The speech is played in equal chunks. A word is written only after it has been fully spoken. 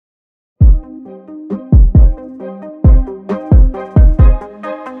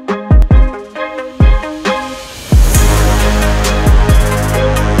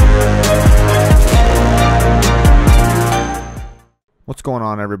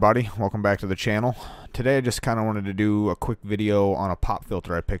everybody? Welcome back to the channel. Today I just kind of wanted to do a quick video on a pop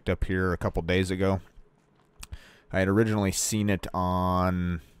filter I picked up here a couple days ago. I had originally seen it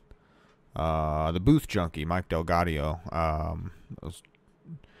on the Booth Junkie, Mike Delgadio. I was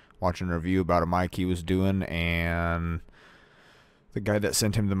watching a review about a mic he was doing, and the guy that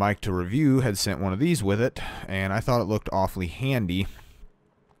sent him the mic to review had sent one of these with it, and I thought it looked awfully handy.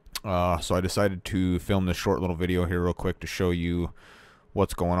 So I decided to film this short little video here real quick to show you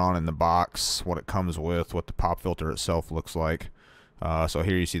what's going on in the box, what it comes with, what the pop filter itself looks like. So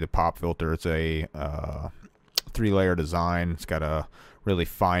here you see the pop filter. It's a 3-layer design. It's got a really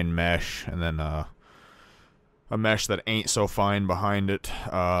fine mesh, and then a mesh that ain't so fine behind it,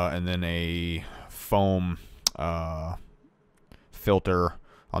 and then a foam filter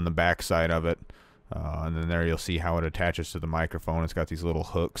on the back side of it. And then there you'll see how it attaches to the microphone. It's got these little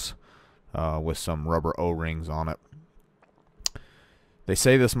hooks with some rubber O-rings on it. They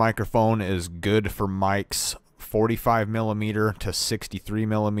say this microphone is good for mics 45mm to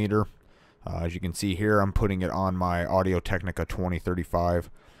 63mm. As you can see here, I'm putting it on my Audio-Technica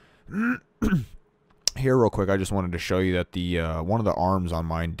 2035. Here real quick, I just wanted to show you that the one of the arms on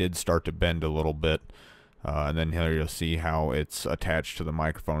mine did start to bend a little bit. And then here you'll see how it's attached to the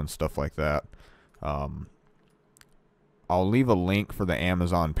microphone and stuff like that. I'll leave a link for the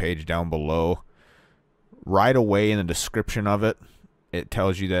Amazon page down below. Right away in the description of it, it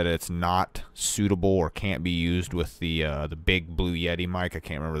tells you that it's not suitable or can't be used with the big Blue Yeti mic. I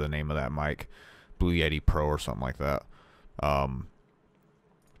can't remember the name of that mic, Blue Yeti Pro or something like that.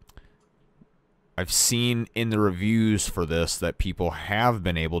 I've seen in the reviews for this that people have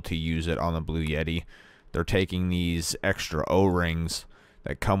been able to use it on the Blue Yeti. They're taking these extra O-rings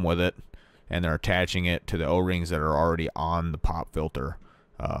that come with it, and they're attaching it to the O-rings that are already on the pop filter,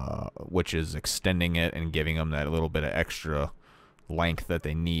 which is extending it and giving them that little bit of extra length that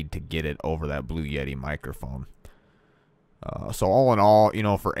they need to get it over that Blue Yeti microphone. So all in all, you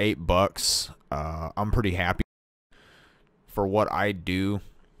know, for $8, I'm pretty happy. For what I do,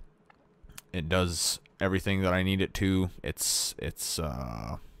 it does everything that I need it to. It's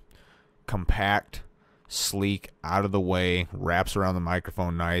compact, sleek, out of the way, wraps around the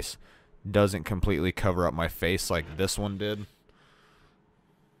microphone nice. Doesn't completely cover up my face like this one did.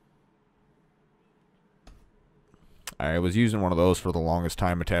 I was using one of those for the longest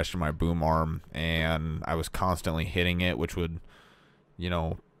time attached to my boom arm, and I was constantly hitting it, which would, you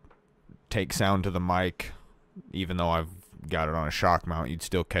know, take sound to the mic. Even though I've got it on a shock mount, you'd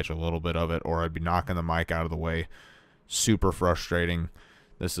still catch a little bit of it, or I'd be knocking the mic out of the way. Super frustrating.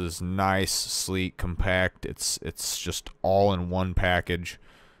 This is nice, sleek, compact. It's just all in one package.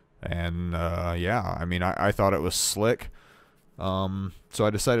 And yeah, I mean, I thought it was slick, so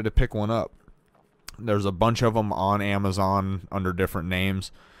I decided to pick one up. There's a bunch of them on Amazon under different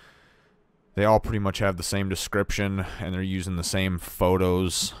names. They all pretty much have the same description, and they're using the same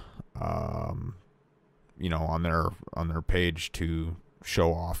photos, you know, on their page to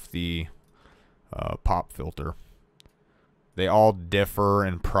show off the pop filter. They all differ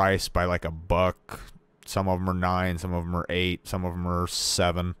in price by like $1. Some of them are $9, some of them are $8, some of them are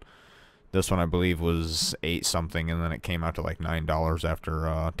 $7. This one I believe was $8 something, and then it came out to like $9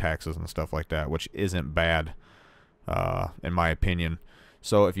 after taxes and stuff like that, which isn't bad in my opinion.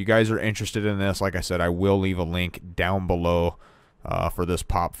 So if you guys are interested in this, like I said, I will leave a link down below for this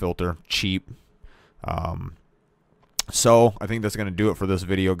pop filter. Cheap. So I think that's going to do it for this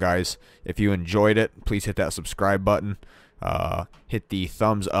video, guys. If you enjoyed it, please hit that subscribe button. Hit the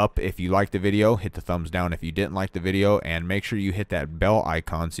thumbs up if you liked the video, hit the thumbs down if you didn't like the video, and make sure you hit that bell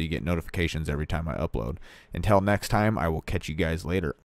icon so you get notifications every time I upload. Until next time, I will catch you guys later.